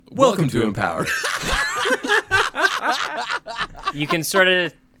Welcome to Empower. You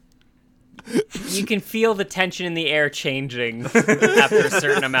can feel the tension in the air changing after a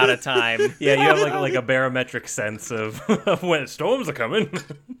certain amount of time. Yeah, you have like a barometric sense of when storms are coming. Feel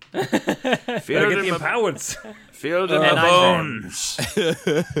Gotta get the empowereds. Feel it in And the I'm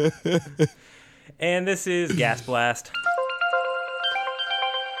bones. And this is Gas Blast.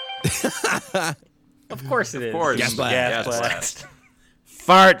 Of course it is. Of course. Gas blast. Gas Gas Blast.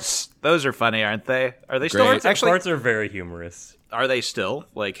 Farts. Those are funny, aren't they? Are they still? Great. Actually, Farts are very humorous. are they still?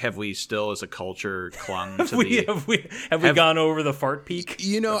 Like, have we still, as a culture, clung to Have we gone over the fart peak?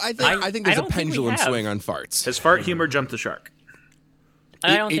 You know, I think there's a don't think we pendulum have. swing on farts. Has fart humor jumped the shark?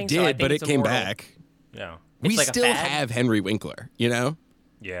 I don't it think did, so. I think but it it's a came moral- back. Yeah. We like a still fad. have Henry Winkler, you know?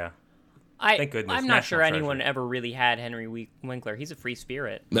 Yeah. I'm Thank goodness, not national sure anyone treasure. ever really had Henry Winkler. He's a free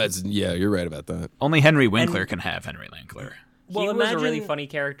spirit. You're right about that. Only Henry Winkler can have Henry Winkler. Well, He was a really imagine- funny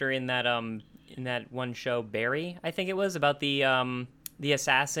character in that one show, Barry, I think it was, about the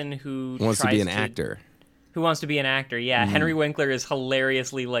assassin who Wants to tries be an actor. Who wants to be an actor? Yeah, Henry Winkler is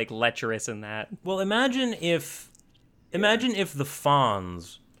hilariously lecherous in that. Well, imagine if the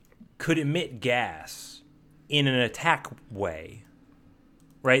Fonz could emit gas in an attack way,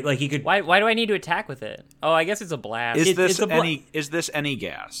 right? Like he could. Why do I need to attack with it? Oh, I guess it's a blast. Is this it's a is this any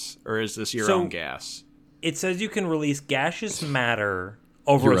gas, or is this your So- own gas? It says you can release gaseous matter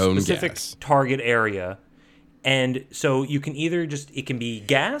over Your a own specific gas. target area, and so you can either it can be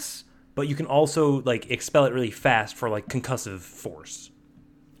gas, but you can also like expel it really fast for like concussive force.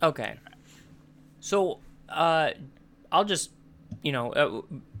 Okay. So, I'll just,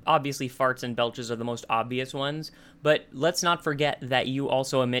 obviously farts and belches are the most obvious ones, but let's not forget that you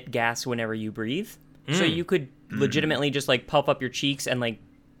also emit gas whenever you breathe. So you could legitimately just like puff up your cheeks and like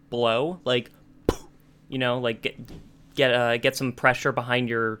blow, like, like get some pressure behind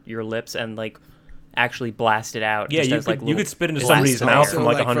your lips and like actually blast it out. Yeah, just you as, could, like, you little could spit into blasts somebody's of mouth air. from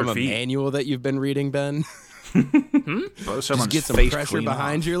like 100 from a feet. manual that you've been reading, Ben. Blow someone's Just get some face pressure clean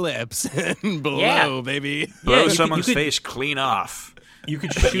behind off. your lips and blow, Yeah. baby. Blow you could- someone's you could- face clean off. You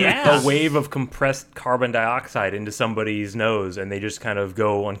could shoot Yeah. a wave of compressed carbon dioxide into somebody's nose, and they just kind of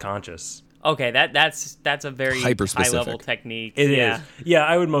go unconscious. Okay, that's a very Hyper-specific. high level technique. It is. yeah. Yeah,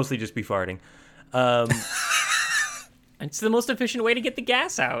 I would mostly just be farting. It's the most efficient way to get the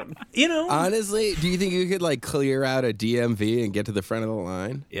gas out. Honestly, do you think you could like clear out a DMV and get to the front of the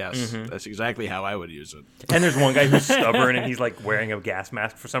line? Yes, that's exactly how I would use it. And there's one guy who's stubborn, and he's like wearing a gas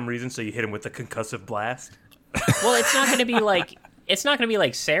mask for some reason, so you hit him with the concussive blast. Well, it's not going to be like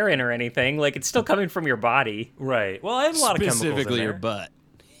sarin or anything. Like, it's still coming from your body. Right. Well, I have a lot of chemicals in Specifically there. your butt.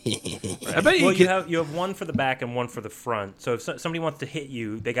 I bet Well, you you have one for the back and one for the front. So if somebody wants to hit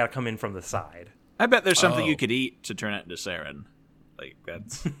you, they got to come in from the side. I bet there's something Oh. you could eat to turn it into sarin. Like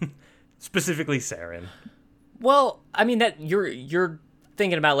that's Specifically sarin. Well, I mean, that you're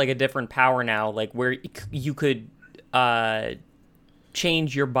thinking about like a different power now, like where you could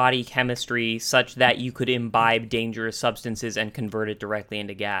change your body chemistry such that you could imbibe dangerous substances and convert it directly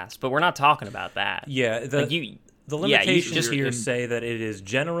into gas. But we're not talking about that. Yeah. Like The you limitations just here say that it is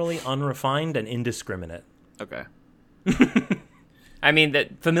generally unrefined and indiscriminate. okay. I mean,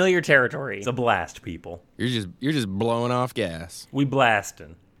 that familiar territory. It's a blast, people. You're just blowing off gas. We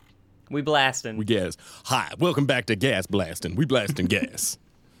blasting. We blasting. We gas. Hi, welcome back to Gas Blasting. We blasting gas.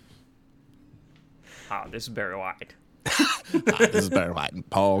 Oh, this is Barry White. Hi, this is Barry White and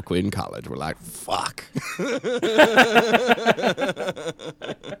Paul Quinn College. We're like, fuck.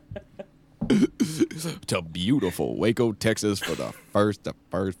 To beautiful Waco, Texas for the first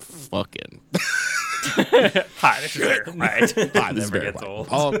fucking. Hi, this is Barry White. Hi, this is Never Barry gets White. old.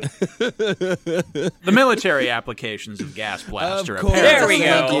 Paul, The military applications of gas blast are course. There we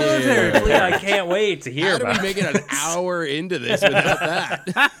apparent. go. Yeah, I can't wait to hear how do we about make it an hour into this without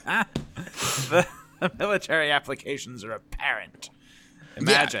that? The military applications are apparent.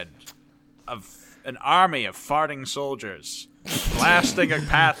 Imagine of an army of farting soldiers blasting a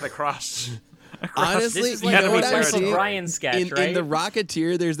path across. Honestly, This is you like know a what I Michael see? Bryan sketch, in right? the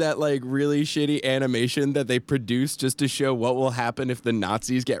Rocketeer, there's that like really shitty animation that they produce just to show what will happen if the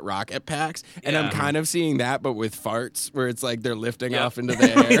Nazis get rocket packs. And I'm Yeah. kind of seeing that, but with farts, where it's like they're lifting Yeah. off into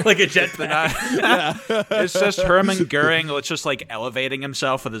the air. like a jetpack. It's just Herman Goering, it's just like elevating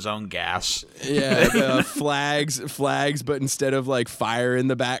himself with his own gas. Yeah, flags, but instead of like fire in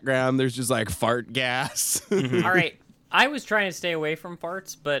the background, there's just like fart gas. All right. I was trying to stay away from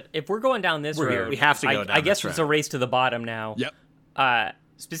farts, but if we're going down this road, We have to go down I guess this it's a road. race to the bottom now. Yep.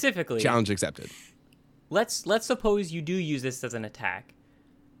 Specifically, Challenge accepted. let's suppose you do use this as an attack.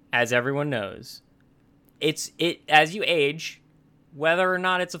 As everyone knows, as you age, whether or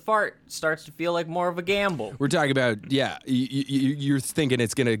not it's a fart starts to feel like more of a gamble. We're talking about, you're thinking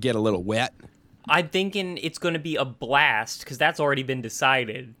it's going to get a little wet. I'm thinking it's going to be a blast because that's already been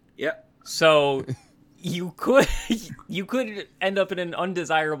decided. Yep. So you could end up in an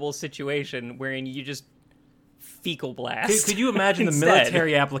undesirable situation wherein you just fecal blast. Could you imagine the instead.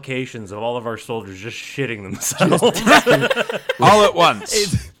 military applications of all of our soldiers just shitting themselves? All at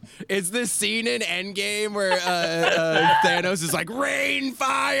once. It's this scene in Endgame where Thanos is like, rain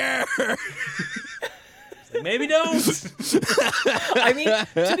fire! Maybe don't. I mean,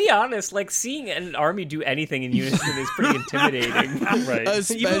 to be honest, like seeing an army do anything in unison is pretty intimidating. Right.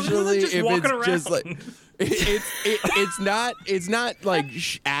 Especially just if walking it's just around. like it's not like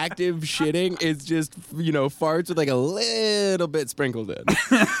active shitting. It's just farts with like a little bit sprinkled in.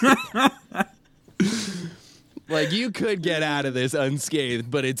 Like you could get out of this unscathed,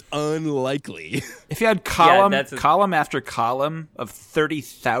 but it's unlikely. If you had column that's after column of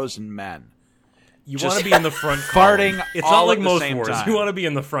 30,000 men. You Just want to be in the front farting column. It's all not like at the most same wars. time. You want to be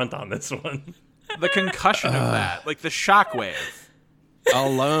in the front on this one. The concussion of that, like the shockwave,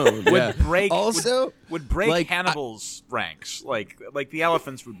 Alone would break Also, would break like, Hannibal's ranks. Like the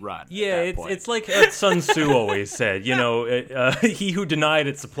elephants would run. Yeah, at that it's point. it's like what Sun Tzu always said. He who denied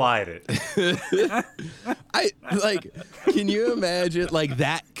it supplied it. Can you imagine like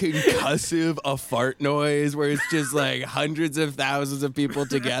that concussive a fart noise where it's just like hundreds of thousands of people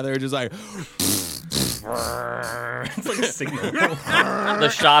together, just like. It's like a signal. The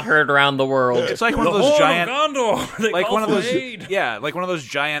shot heard around the world. It's like one The of those horn giant, of Gondor. They like call one of for those, aid. like one of those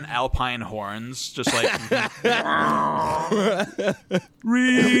giant alpine horns, just like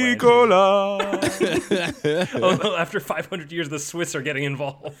Ricola. Oh, no, after 500 years, the Swiss are getting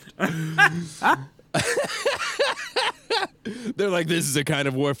involved. They're like, this is a kind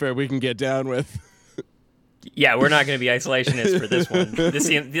of warfare we can get down with. Yeah, we're not going to be isolationists for this one.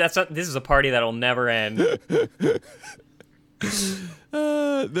 This is a party that'll never end.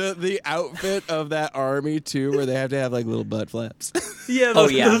 The outfit of that army too, where they have to have like little butt flaps. Yeah. Oh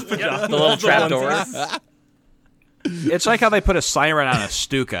yeah, the little trapdoor. It's like how they put a siren on a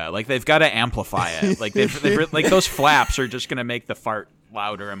Stuka. Like they've got to amplify it. Like they've like those flaps are just going to make the fart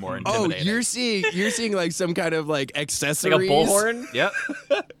louder and more Oh, intimidating. you're seeing like some kind of like accessories. Like a bullhorn. Yep.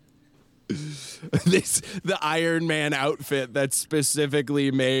 The Iron Man outfit that's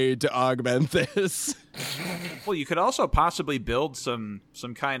specifically made to augment this. Well, you could also possibly build some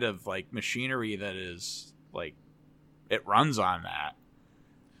kind of like machinery that is like it runs on that.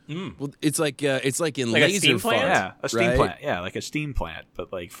 Well, it's like in Like a laser steam plant? fart, Yeah, a steam right? plant. Yeah, like a steam plant,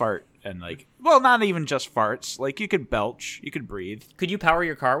 but like fart and like not even just farts. Like you could belch, you could breathe, Could you power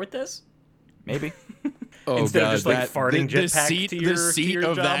your car with this? maybe. Oh, Instead of God, just, like, farting the jetpack seat, to the your- seat to your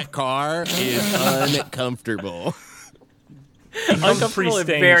of job? that car is uncomfortable. Uncomfortable and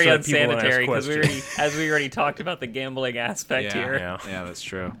staying very so that people don't ask unsanitary because questions. we already talked about the gambling aspect here. Yeah, that's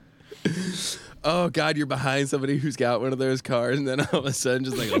true. Oh God, you're behind somebody who's got one of those cars, and then all of a sudden,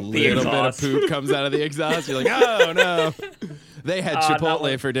 just like a little bit of exhaust. poop comes out of the exhaust. You're like, oh no, they had not Chipotle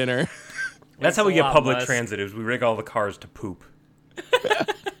one. for dinner. That's how we a get lot public less. transit. Is we rig all the cars to poop.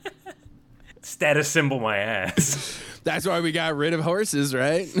 Status symbol my ass. That's why we got rid of horses,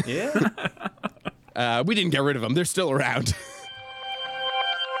 right? Yeah. We didn't get rid of them; they're still around.